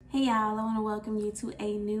Hey y'all, I want to welcome you to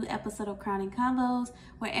a new episode of Crowning Convos,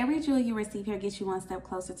 where every jewel you receive here gets you one step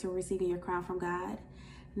closer to receiving your crown from God.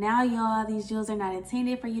 Now, y'all, these jewels are not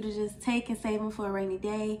intended for you to just take and save them for a rainy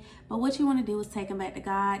day, but what you want to do is take them back to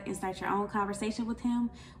God and start your own conversation with Him,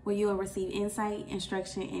 where you will receive insight,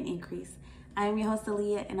 instruction, and increase. I am your host,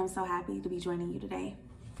 Aaliyah, and I'm so happy to be joining you today.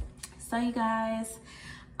 So, you guys,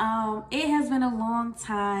 it has been a long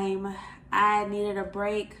time. I needed a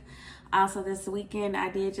break. Also, this weekend, I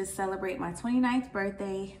did just celebrate my 29th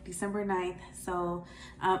birthday, December 9th. So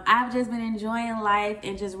I've just been enjoying life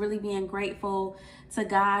and just really being grateful to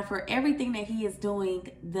God for everything that He is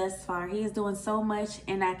doing thus far. He is doing so much,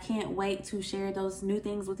 and I can't wait to share those new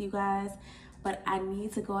things with you guys. But I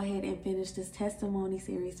need to go ahead and finish this testimony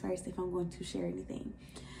series first if I'm going to share anything.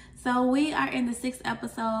 So we are in the 6th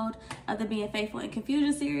episode of the Being Faithful in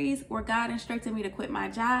Confusion series, where God instructed me to quit my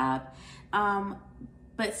job.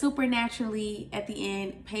 But supernaturally at the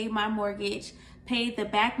end paid my mortgage, paid the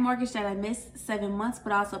back mortgage that I missed 7 months,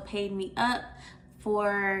 but also paid me up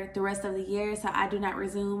for the rest of the year. So I do not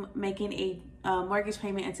resume making a mortgage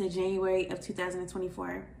payment until January of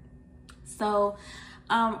 2024. So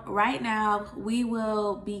right now we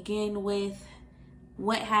will begin with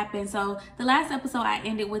what happened. So the last episode I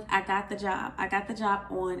ended with I got the job. I got the job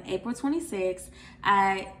on April 26th.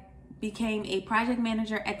 I became a project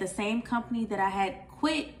manager at the same company that I had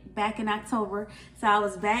quit back in October. So I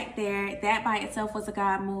was back there. That by itself was a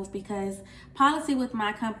God move, because policy with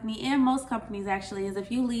my company and most companies actually is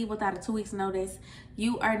if you leave without a 2 weeks notice,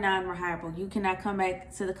 you are non-rehireable. You cannot come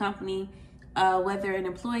back to the company, whether an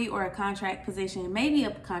employee or a contract position, maybe a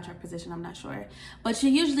contract position, I'm not sure, but you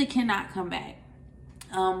usually cannot come back.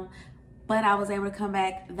 But I was able to come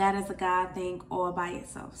back. That is a God thing all by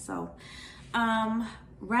itself. So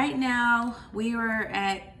right now we are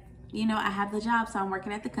at, I have the job, so I'm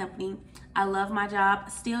working at the company. I love my job,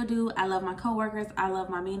 still do. I love my coworkers. I love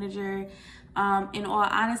my manager. In all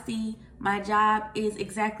honesty, my job is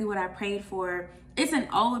exactly what I prayed for. It's an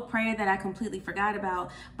old prayer that I completely forgot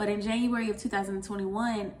about. But in January of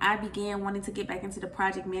 2021, I began wanting to get back into the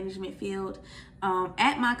project management field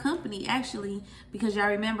at my company, actually, because y'all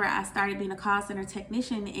remember I started being a call center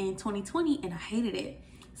technician in 2020 and I hated it.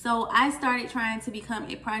 So I started trying to become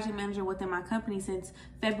a project manager within my company since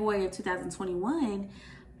February of 2021,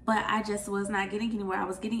 but I just was not getting anywhere. I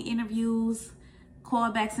was getting interviews,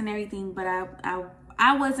 callbacks and everything, but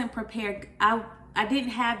I wasn't prepared. I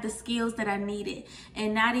didn't have the skills that I needed,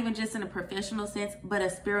 and not even just in a professional sense, but a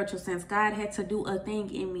spiritual sense. God had to do a thing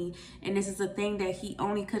in me, and this is a thing that He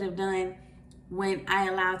only could have done when I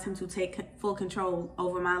allowed Him to take full control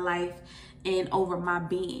over my life and over my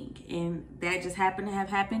being. And that just happened to have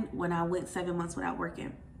happened when I went 7 months without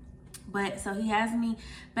working. But so He has me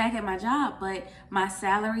back at my job, but my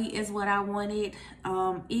salary is what I wanted,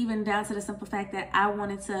 even down to the simple fact that I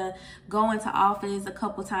wanted to go into office a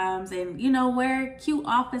couple times and, wear cute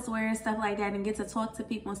office wear and stuff like that and get to talk to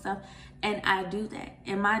people and stuff. And I do that.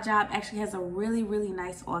 And my job actually has a really, really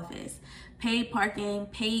nice office. Paid parking,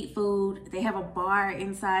 paid food. They have a bar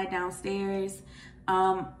inside downstairs.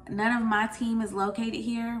 None of my team is located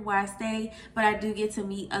here where I stay, but I do get to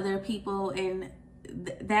meet other people, and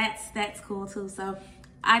that's cool too. So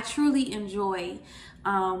I truly enjoy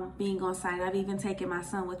being on site. I've even taken my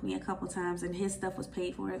son with me a couple times, and his stuff was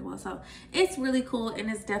paid for as well. So it's really cool, and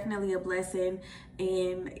it's definitely a blessing.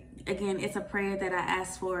 And again, it's a prayer that I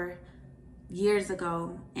asked for years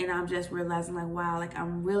ago, and I'm just realizing wow,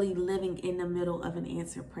 I'm really living in the middle of an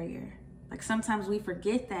answered prayer. Sometimes we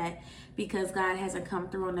forget that because God hasn't come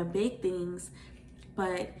through on the big things,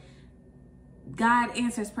 but God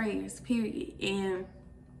answers prayers, period. And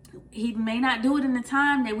He may not do it in the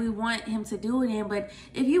time that we want Him to do it in, but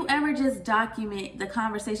if you ever just document the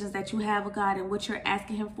conversations that you have with God and what you're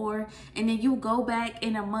asking Him for, and then you go back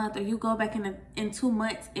in a month or you go back in 2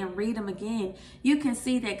 months and read them again, you can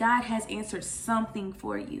see that God has answered something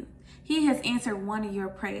for you. He has answered one of your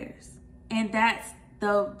prayers. And that's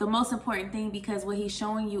the most important thing, because what He's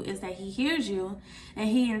showing you is that He hears you and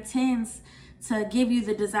He intends to give you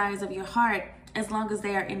the desires of your heart as long as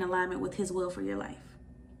they are in alignment with His will for your life.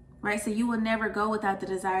 Right? So you will never go without the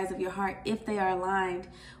desires of your heart if they are aligned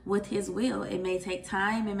with His will. It may take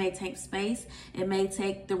time, it may take space, it may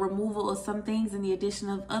take the removal of some things and the addition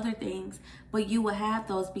of other things, but you will have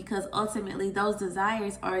those, because ultimately those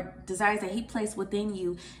desires are desires that He placed within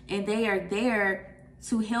you, and they are there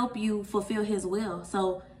to help you fulfill His will.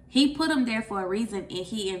 So He put them there for a reason, and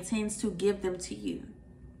He intends to give them to you.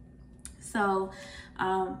 So,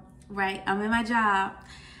 right, I'm in my job,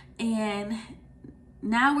 and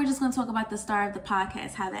now we're just going to talk about the start of the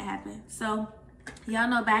podcast, how that happened. So y'all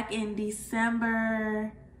know back in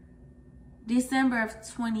December December of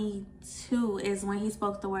 22 is when he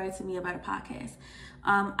spoke the word to me about a podcast.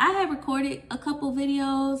 I had recorded a couple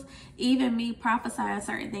videos, even me prophesying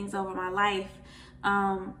certain things over my life.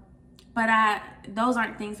 But those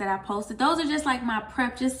aren't things that I posted. Those are just like my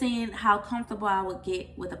prep, just seeing how comfortable I would get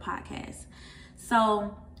with a podcast.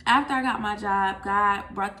 So after I got my job, God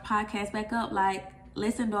brought the podcast back up like,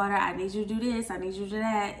 listen, daughter, I need you to do this. I need you to do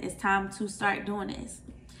that. It's time to start doing this.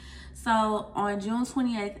 So on June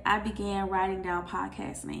 28th, I began writing down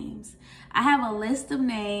podcast names. I have a list of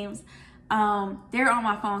names. They're on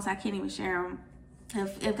my phone, so I can't even share them.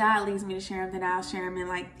 If God leads me to share them, then I'll share them in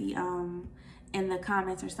like in the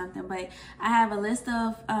comments or something. But I have a list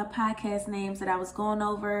of podcast names that I was going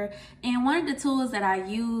over, and one of the tools that I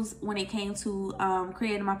use when it came to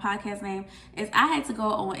creating my podcast name is I had to go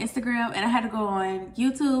on Instagram, and I had to go on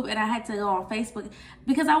YouTube, and I had to go on Facebook,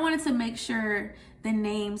 because I wanted to make sure the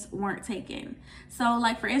names weren't taken. So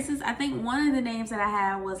like, for instance, I think one of the names that I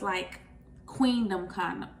had was like Queendom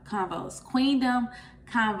Convos.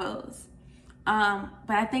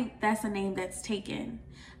 But I think that's a name that's taken.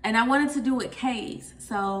 And I wanted to do it K's.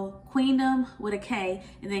 So Queendom with a K,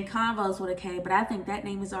 and then Convos with a K. But I think that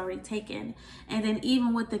name is already taken. And then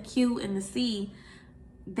even with the Q and the C,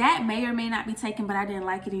 that may or may not be taken, but I didn't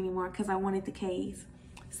like it anymore because I wanted the K's.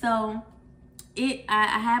 So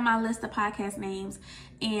I had my list of podcast names,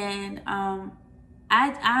 and I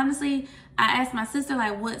honestly asked my sister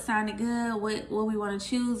like what sounded good, what we want to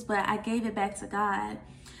choose, but I gave it back to God.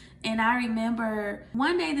 And I remember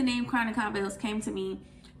one day the name Chronic Convos came to me,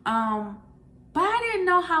 but I didn't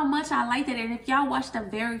know how much I liked it. And if y'all watched the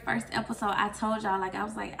very first episode, I told y'all, like, I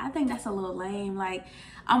was like, I think that's a little lame. Like,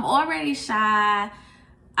 I'm already shy.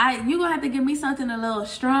 You're gonna have to give me something a little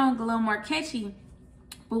strong, a little more catchy.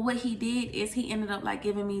 But what he did is he ended up like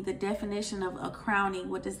giving me the definition of a crowning.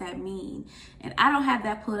 What does that mean? And I don't have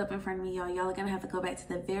that pulled up in front of me, y'all. Y'all are gonna have to go back to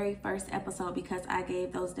the very first episode because I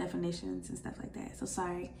gave those definitions and stuff like that. So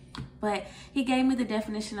sorry. But he gave me the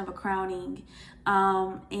definition of a crowning.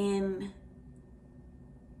 And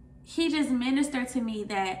he just ministered to me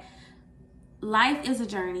that life is a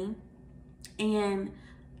journey. And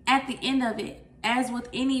at the end of it, as with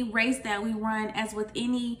any race that we run, as with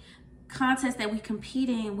any contest that we compete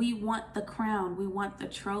in, we want the crown, we want the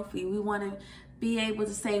trophy, we want to be able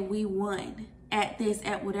to say we won at this,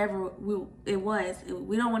 at whatever it was.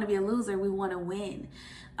 We don't want to be a loser, we want to win.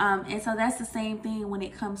 And so that's the same thing when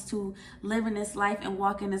it comes to living this life and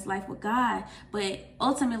walking this life with God. But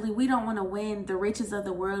ultimately, we don't want to win the riches of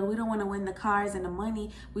the world. We don't want to win the cars and the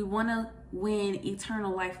money. We want to win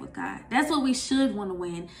eternal life with God. That's what we should want to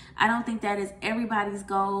win. I don't think that is everybody's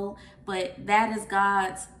goal, but that is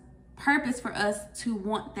God's purpose for us to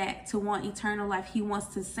want that, to want eternal life. He wants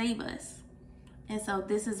to save us. And so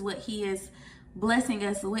this is what he is blessing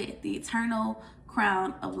us with, the eternal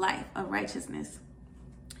crown of life, of righteousness.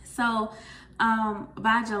 So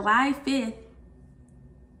by July 5th,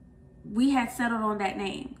 we had settled on that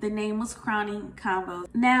name. The name was Crowning Convos.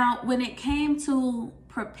 Now, when it came to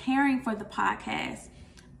preparing for the podcast,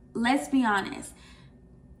 let's be honest,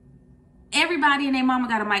 everybody and their mama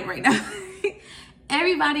got a mic right now.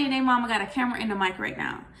 Everybody and their mama got a camera and a mic right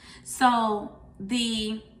now. So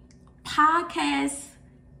the podcast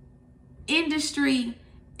industry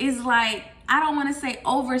is like, I don't want to say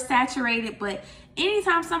oversaturated, but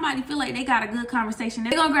anytime somebody feel like they got a good conversation,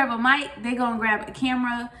 they're gonna grab a mic, they're gonna grab a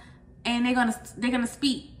camera, and they're gonna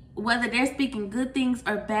speak. Whether they're speaking good things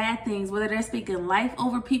or bad things, whether they're speaking life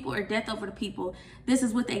over people or death over the people, this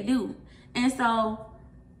is what they do. And so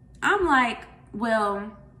I'm like,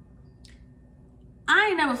 well, I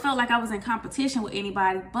ain't never felt like I was in competition with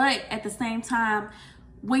anybody, but at the same time,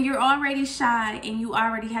 when you're already shy and you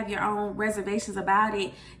already have your own reservations about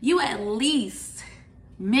it, you at least,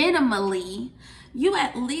 minimally, you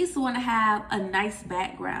at least want to have a nice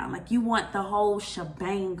background. Like, you want the whole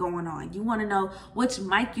shebang going on. You want to know which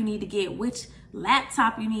mic you need to get, which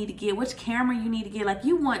laptop you need to get, which camera you need to get. Like,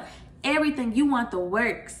 you want everything. You want the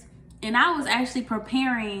works. And I was actually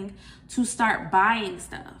preparing to start buying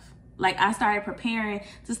stuff. Like, I started preparing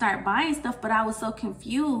to start buying stuff, but I was so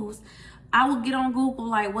confused. I would get on Google,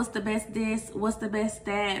 like, what's the best this? What's the best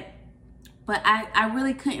that? But I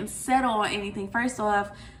really couldn't settle on anything. First off,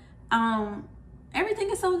 everything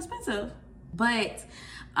is so expensive. But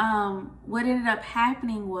what ended up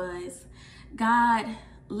happening was God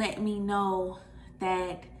let me know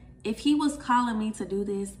that if he was calling me to do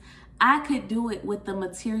this, I could do it with the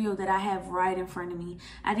material that I have right in front of me.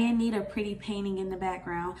 I didn't need a pretty painting in the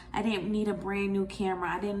background. I didn't need a brand new camera.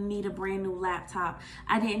 I didn't need a brand new laptop.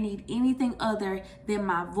 I didn't need anything other than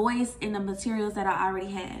my voice and the materials that I already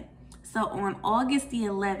had. So on August the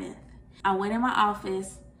 11th, I went in my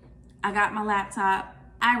office, I got my laptop,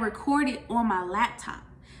 I recorded on my laptop.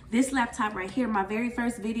 This laptop right here, my very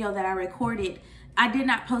first video that I recorded, I did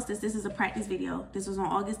not post this. This is a practice video. This was on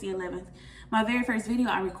August the 11th. My very first video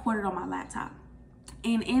I recorded on my laptop.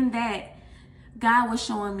 And in that, God was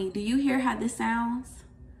showing me, do you hear how this sounds?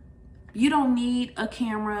 You don't need a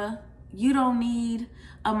camera. You don't need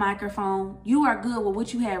a microphone. You are good with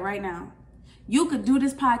what you have right now. You could do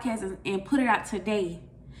this podcast and put it out today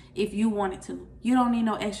if you wanted to. You don't need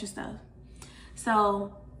no extra stuff.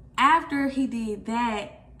 So after he did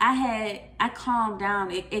that, I calmed down.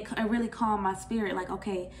 It really calmed my spirit. Like,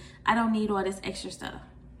 okay, I don't need all this extra stuff.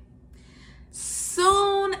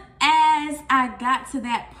 Soon as I got to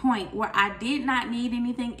that point where I did not need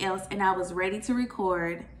anything else and I was ready to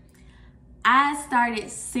record, I started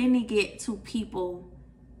sending it to people,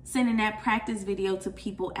 sending that practice video to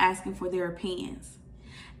people asking for their opinions.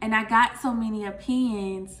 And I got so many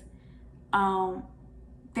opinions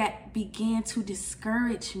that began to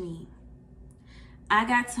discourage me. I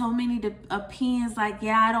got so many opinions like,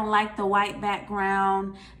 yeah, I don't like the white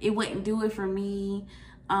background. It wouldn't do it for me.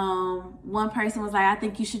 One person was like, I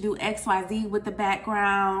think you should do XYZ with the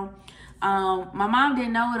background. My mom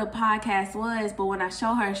didn't know what a podcast was, but when I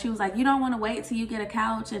showed her, she was like, you don't want to wait till you get a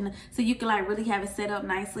couch and so you can like really have it set up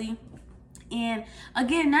nicely. And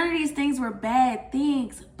again, none of these things were bad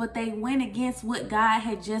things, but they went against what God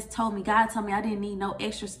had just told me. God told me I didn't need no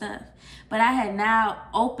extra stuff. But I had now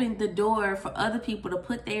opened the door for other people to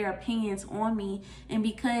put their opinions on me. And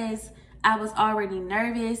because I was already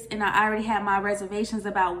nervous and I already had my reservations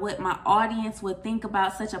about what my audience would think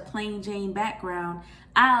about such a plain Jane background,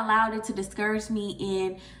 I allowed it to discourage me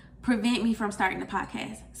and prevent me from starting the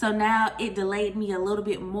podcast. So now it delayed me a little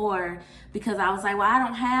bit more because I was like, well, I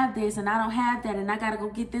don't have this and I don't have that and I gotta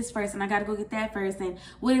go get this first and I gotta go get that first, and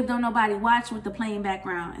what if don't nobody watch with the plain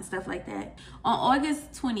background and stuff like that. On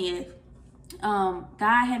August 20th, God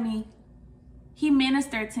had me, he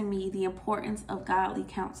ministered to me the importance of godly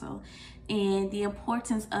counsel and the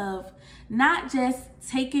importance of not just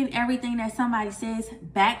taking everything that somebody says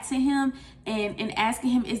back to him and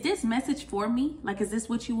asking him, is this message for me? Like, is this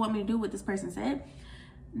what you want me to do, what this person said?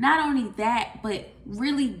 Not only that, but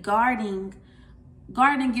really guarding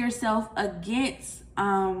yourself against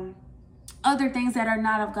other things that are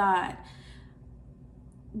not of God.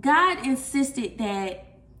 God insisted that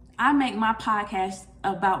I make my podcast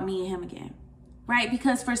about me and him again. Right?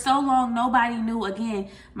 Because for so long, nobody knew. Again,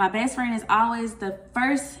 my best friend is always the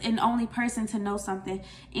first and only person to know something.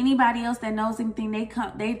 Anybody else that knows anything, they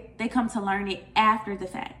come to learn it after the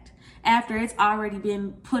fact, after it's already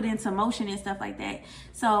been put into motion and stuff like that.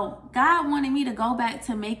 So God wanted me to go back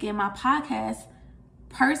to making my podcast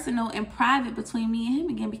personal and private between me and him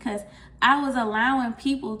again, because I was allowing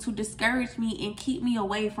people to discourage me and keep me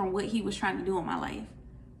away from what he was trying to do in my life.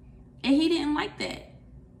 And he didn't like that.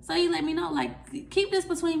 So he let me know, like, keep this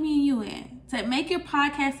between me and you again. To make your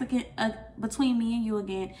podcast again, between me and you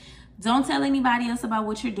again. Don't tell anybody else about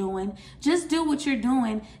what you're doing. Just do what you're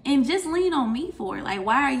doing and just lean on me for it. Like,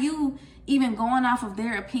 why are you even going off of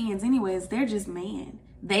their opinions anyways? They're just man.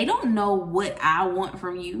 They don't know what I want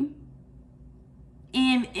from you.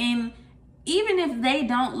 And even if they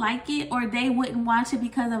don't like it or they wouldn't watch it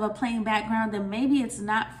because of a plain background, then maybe it's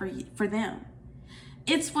not for them.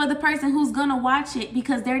 It's for the person who's gonna watch it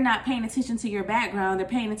because they're not paying attention to your background. They're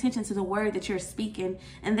paying attention to the word that you're speaking,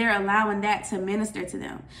 and they're allowing that to minister to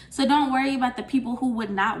them. So don't worry about the people who would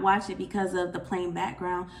not watch it because of the plain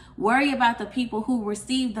background. Worry about the people who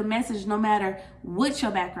receive the message no matter what your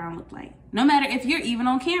background looked like. No matter if you're even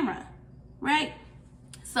on camera, right?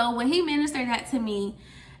 So when he ministered that to me,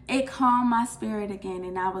 it calmed my spirit again,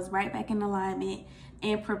 and I was right back in alignment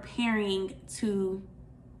and preparing to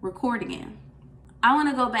record again. I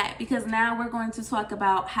want to go back because now we're going to talk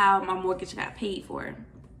about how my mortgage got paid for.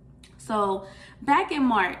 So back in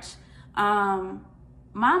March, my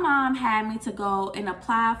mom had me to go and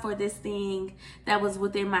apply for this thing that was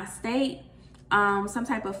within my state, some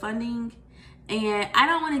type of funding. And I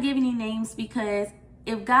don't want to give any names because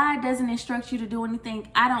if God doesn't instruct you to do anything,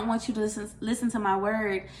 I don't want you to listen to my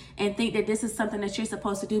word and think that this is something that you're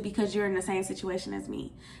supposed to do because you're in the same situation as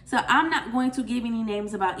me. So I'm not going to give any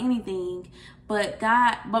names about anything, but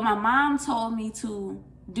my mom told me to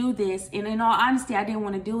do this. And in all honesty, I didn't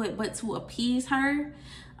want to do it, but to appease her,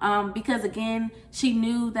 because again, she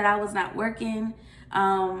knew that I was not working.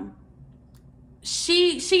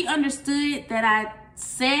 She understood that I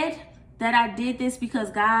said that I did this because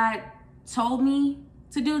God told me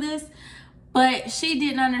to do this, but she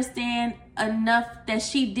didn't understand enough that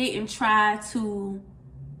she didn't try to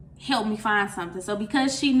help me find something. So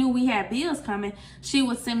because she knew we had bills coming, she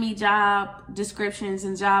would send me job descriptions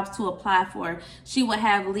and jobs to apply for. She would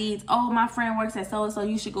have leads. Oh, my friend works at so-and-so,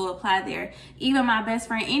 you should go apply there. Even my best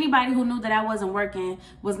friend, anybody who knew that I wasn't working,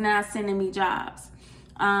 was now sending me jobs.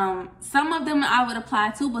 Some of them I would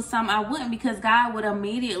apply to, but some I wouldn't, because God would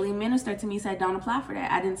immediately minister to me and say, don't apply for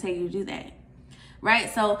that. I didn't tell you to do that.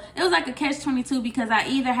 Right? So it was like a catch-22, because I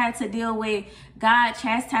either had to deal with God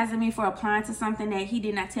chastising me for applying to something that he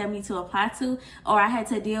did not tell me to apply to, or I had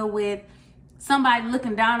to deal with somebody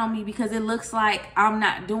looking down on me because it looks like I'm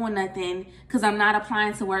not doing nothing because I'm not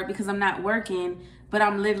applying to work, because I'm not working, but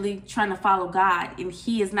I'm literally trying to follow God and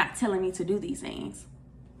he is not telling me to do these things.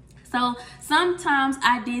 So sometimes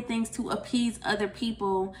I did things to appease other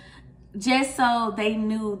people just so they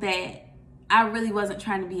knew that I really wasn't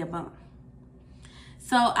trying to be a bum.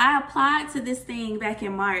 So I applied to this thing back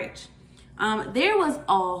in March. There was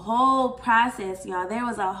a whole process, y'all. There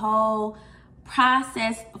was a whole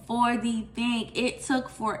process for the thing. It took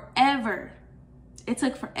forever. It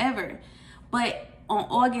took forever. But on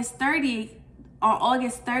August 30th,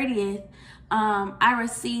 I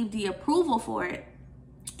received the approval for it.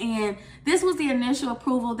 And this was the initial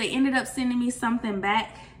approval. They ended up sending me something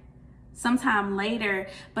back sometime later,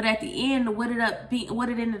 but at the end, what it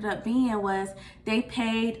ended up being was they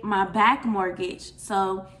paid my back mortgage.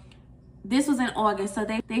 So this was in August. So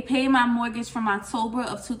they paid my mortgage from October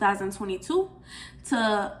of 2022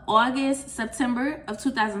 to September of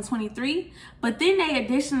 2023. But then they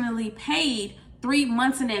additionally paid 3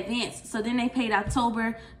 months in advance. So then they paid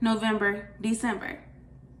October, November, December.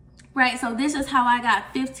 Right? So this is how I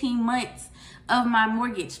got 15 months of my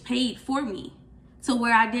mortgage paid for me, to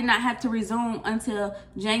where I did not have to resume until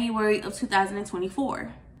January of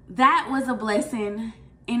 2024. That was a blessing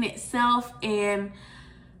in itself, and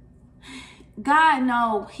God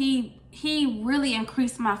knows he really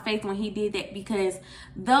increased my faith when he did that, because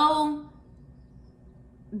though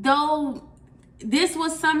this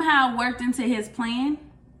was somehow worked into his plan,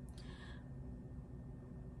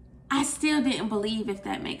 I still didn't believe, if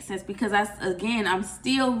that makes sense, because I'm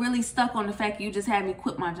still really stuck on the fact you just had me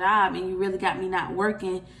quit my job and you really got me not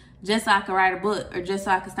working just so I could write a book or just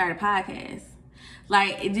so I could start a podcast.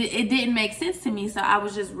 Like, it didn't make sense to me. So I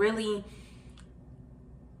was just really,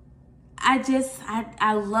 I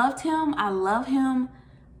loved him. I love him,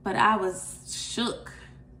 but I was shook.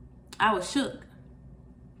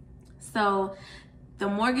 So the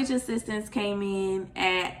mortgage assistance came in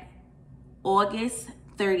at August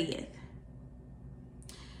 30th.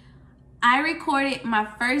 I recorded my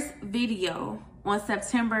first video on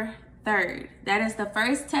September 3rd. That is the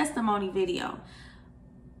first testimony video.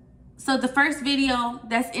 So the first video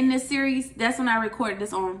that's in this series, that's when I recorded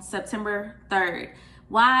this on September 3rd.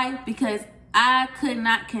 Why? Because I could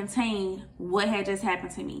not contain what had just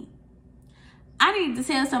happened to me. I needed to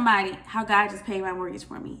tell somebody how God just paid my mortgage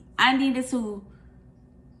for me. I needed to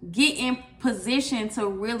get in position to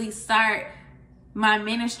really start my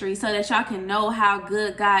ministry so that y'all can know how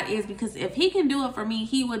good God is, because if he can do it for me,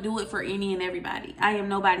 he would do it for any and everybody. I am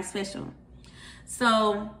nobody special.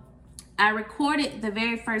 So I recorded the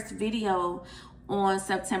very first video on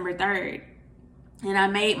September 3rd, and I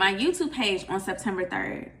made my YouTube page on September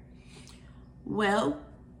 3rd. Well,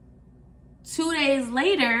 2 days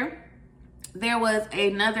later, there was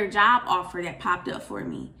another job offer that popped up for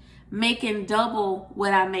me, making double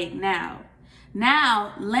what I make now.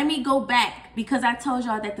 Now, let me go back, because I told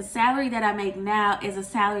y'all that the salary that I make now is a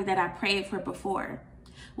salary that I prayed for before.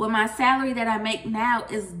 Well, my salary that I make now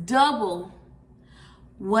is double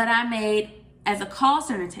what I made as a call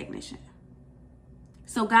center technician.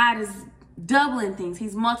 So God is doubling things.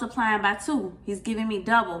 He's multiplying by 2. He's giving me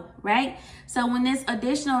double, right? So when this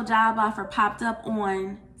additional job offer popped up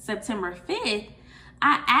on September 5th,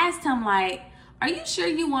 I asked him, like, are you sure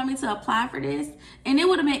you want me to apply for this? And it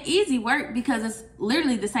would have been easy work, because it's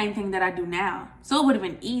literally the same thing that I do now. So it would have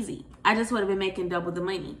been easy. I just would have been making double the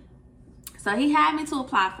money. So he had me to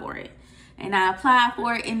apply for it. And I applied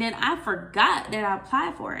for it, and then I forgot that I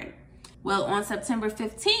applied for it. Well, on September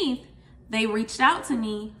 15th, they reached out to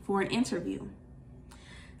me for an interview.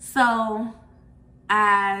 So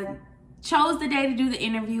I chose the day to do the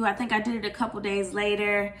interview. I think I did it a couple days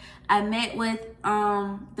later. I met with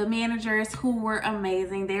the managers, who were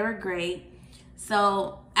amazing. They were great.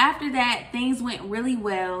 So after that, things went really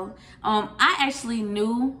well. I actually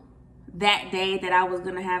knew that day that I was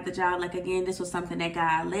going to have the job. Like, again, this was something that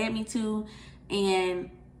God led me to,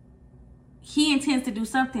 and he intends to do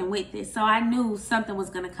something with this. So I knew something was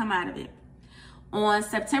going to come out of it. On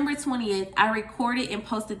September 20th, I recorded and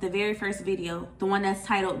posted the very first video, the one that's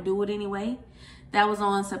titled Do It Anyway. That was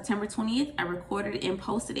on September 20th. I recorded it and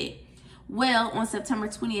posted it. Well, on September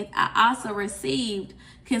 20th, I also received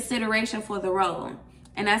consideration for the role.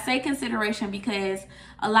 And I say consideration because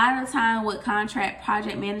a lot of the time with contract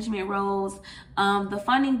project management roles, the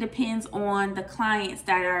funding depends on the clients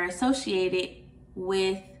that are associated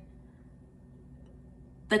with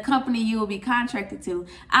the company you will be contracted to.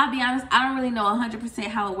 I'll be honest, I don't really know 100%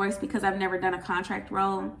 how it works because I've never done a contract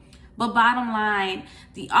role. But bottom line,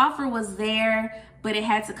 the offer was there, but it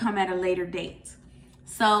had to come at a later date.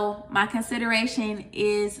 So my consideration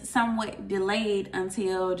is somewhat delayed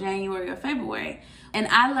until January or February. And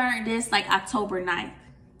I learned this like October 9th.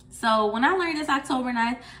 So when I learned this October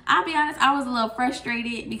 9th, I'll be honest, I was a little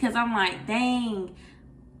frustrated because I'm like, dang,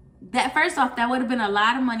 that first off, that would have been a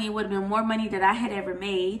lot of money. It would have been more money that I had ever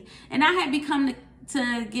made. And I had become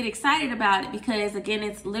to get excited about it because, again,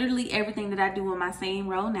 it's literally everything that I do in my same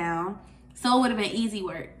role now. So it would have been easy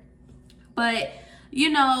work. But, you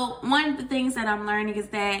know, one of the things that I'm learning is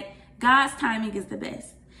that God's timing is the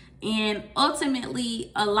best. And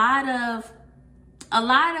ultimately, a lot of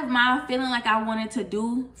my feeling like I wanted to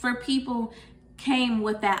do for people came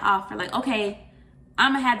with that offer. Like, okay,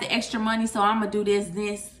 I'm going to have the extra money, so I'm going to do this,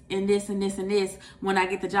 and this, and this, and this when I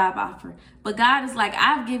get the job offer. But God is like,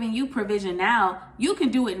 I've given you provision now. You can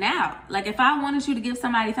do it now. Like, if I wanted you to give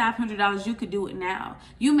somebody $500, you could do it now.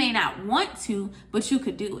 You may not want to, but you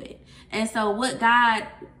could do it. And so what God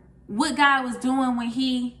was doing when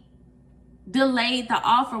he delayed the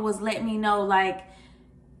offer was letting me know, like,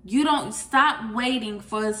 you don't stop waiting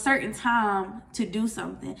for a certain time to do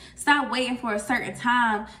something. Stop waiting for a certain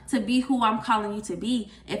time to be who I'm calling you to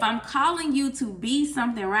be. If I'm calling you to be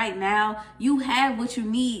something right now, you have what you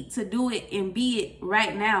need to do it and be it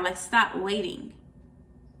right now. Like, stop waiting.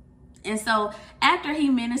 And so after he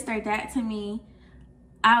ministered that to me,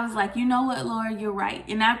 I was like, you know what, Lord, you're right.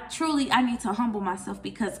 And I need to humble myself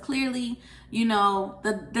because clearly, you know,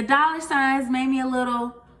 the dollar signs made me a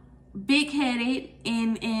little big-headed,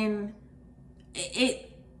 and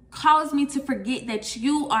it caused me to forget that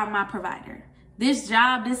you are my provider. This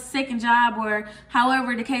job, this second job, or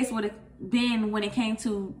however the case would have been when it came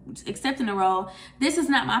to accepting the role, this is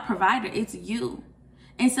not my provider, it's you.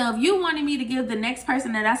 And so if you wanted me to give the next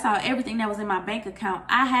person that I saw everything that was in my bank account,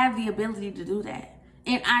 I have the ability to do that.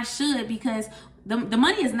 And I should, because the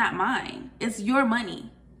money is not mine, it's your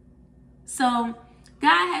money. So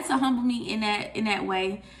God had to humble me in that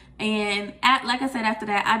way. And like I said, after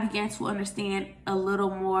that, I began to understand a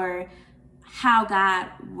little more how God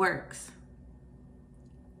works.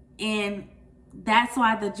 And that's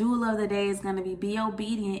why the jewel of the day is going to be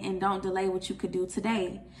obedient and don't delay what you could do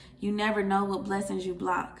today. You never know what blessings you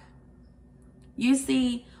block. You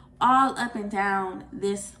see, all up and down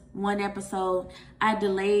this one episode, I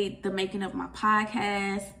delayed the making of my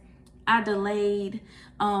podcast. I delayed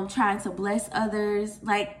trying to bless others.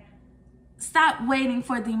 Like, stop waiting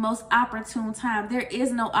for the most opportune time. There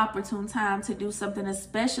is no opportune time to do something,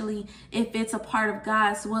 especially if it's a part of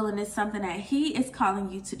God's will and it's something that he is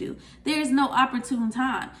calling you to do. There is no opportune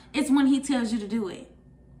time. It's when he tells you to do it.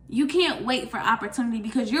 You can't wait for opportunity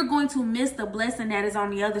because you're going to miss the blessing that is on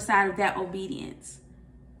the other side of that obedience.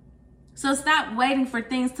 So stop waiting for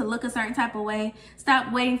things to look a certain type of way.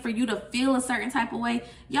 Stop waiting for you to feel a certain type of way.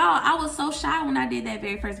 Y'all, I was so shy when I did that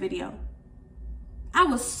very first video. I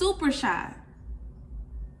was super shy.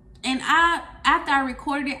 And after I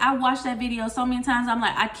recorded it, I watched that video so many times. I'm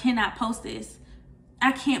like, I cannot post this.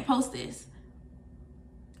 I can't post this.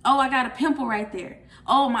 Oh, I got a pimple right there.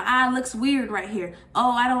 Oh, my eye looks weird right here.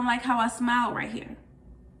 Oh, I don't like how I smile right here.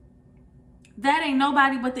 That ain't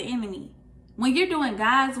nobody but the enemy. When you're doing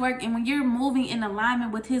God's work and when you're moving in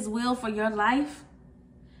alignment with his will for your life,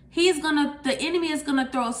 the enemy is gonna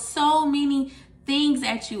throw so many things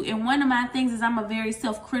at you. And one of my things is I'm a very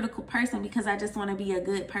self-critical person because I just want to be a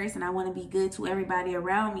good person. I want to be good to everybody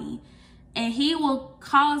around me. And he will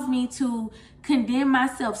cause me to condemn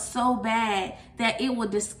myself so bad that it will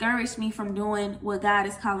discourage me from doing what God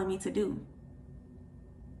is calling me to do.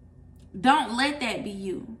 Don't let that be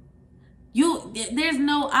you. There's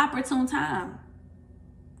no opportune time.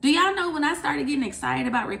 Do y'all know when I started getting excited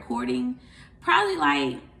about recording? Probably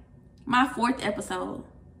like my 4th episode.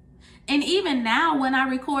 And even now when I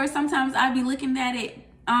record, sometimes I'll be looking at it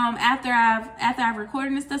after I've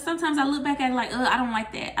recorded and stuff. Sometimes I look back at it like, I don't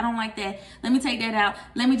like that. I don't like that. Let me take that out.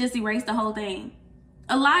 Let me just erase the whole thing.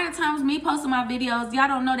 A lot of times me posting my videos, y'all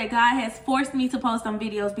don't know that God has forced me to post some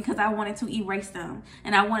videos because I wanted to erase them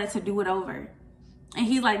and I wanted to do it over. And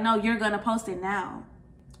he's like, no, you're going to post it now.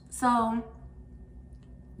 So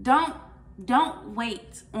don't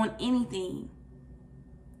wait on anything.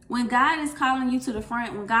 When God is calling you to the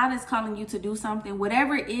front, when God is calling you to do something,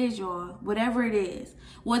 whatever it is, y'all, whatever it is,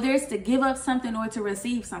 whether it's to give up something or to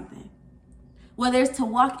receive something, whether it's to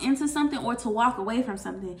walk into something or to walk away from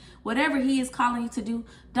something, whatever he is calling you to do,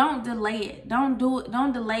 don't delay it. Don't do it.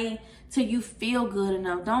 Don't delay till you feel good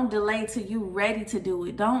enough. Don't delay till you ready to do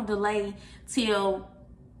it. Don't delay till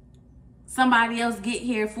somebody else get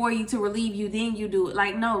here for you to relieve you, then you do it.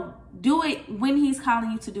 Like, no, do it when he's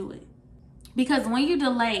calling you to do it. Because when you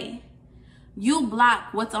delay, you block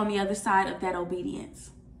what's on the other side of that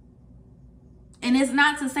obedience. And it's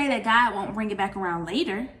not to say that God won't bring it back around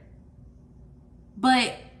later.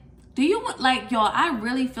 But do you want, like, y'all, I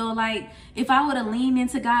really feel like if I would have leaned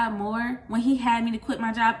into God more when he had me to quit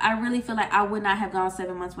my job, I really feel like I would not have gone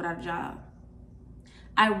 7 months without a job.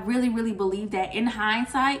 I really, really believe that in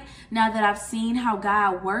hindsight, now that I've seen how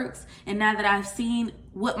God works and now that I've seen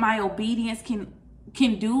what my obedience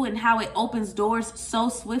can do and how it opens doors so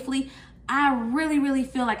swiftly, I really, really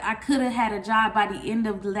feel like I could have had a job by the end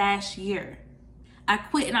of last year. I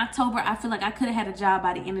quit in October. I feel like I could have had a job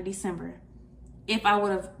by the end of December if I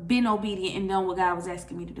would have been obedient and done what God was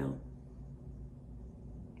asking me to do.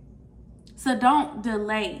 So don't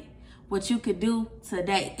delay what you could do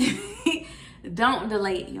today. Don't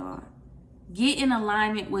delay it, y'all. Get in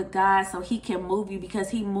alignment with God so he can move you,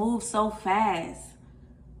 because he moves so fast.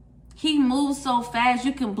 He moves so fast,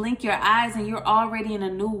 you can blink your eyes and you're already in a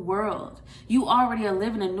new world. You already are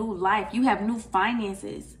living a new life. You have new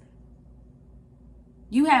finances.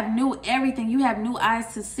 You have new everything. You have new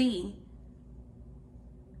eyes to see.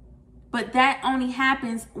 But that only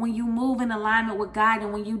happens when you move in alignment with God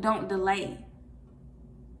and when you don't delay.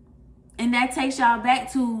 And that takes y'all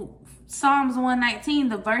back to Psalms 119,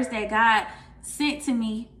 the verse that God sent to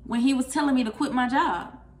me when he was telling me to quit my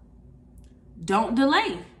job. Don't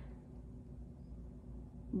delay.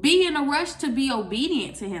 Be in a rush to be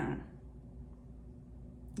obedient to him.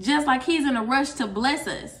 Just like he's in a rush to bless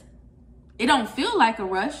us. It don't feel like a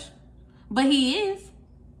rush, but he is.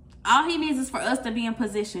 All he needs is for us to be in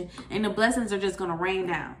position, and the blessings are just going to rain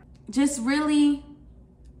down. Just really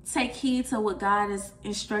take heed to what God is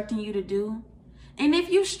instructing you to do. And if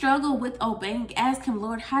you struggle with obeying, ask him,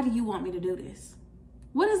 Lord, how do you want me to do this?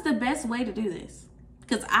 What is the best way to do this?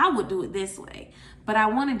 Because I would do it this way, but I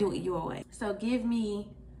want to do it your way. So give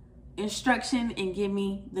me instruction and give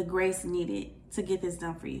me the grace needed to get this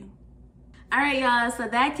done for you. All right, y'all. So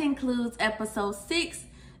that concludes episode 6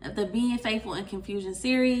 of the Being Faithful in Confusion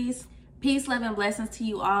series. Peace, love, and blessings to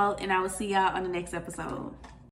you all, and I will see y'all on the next episode.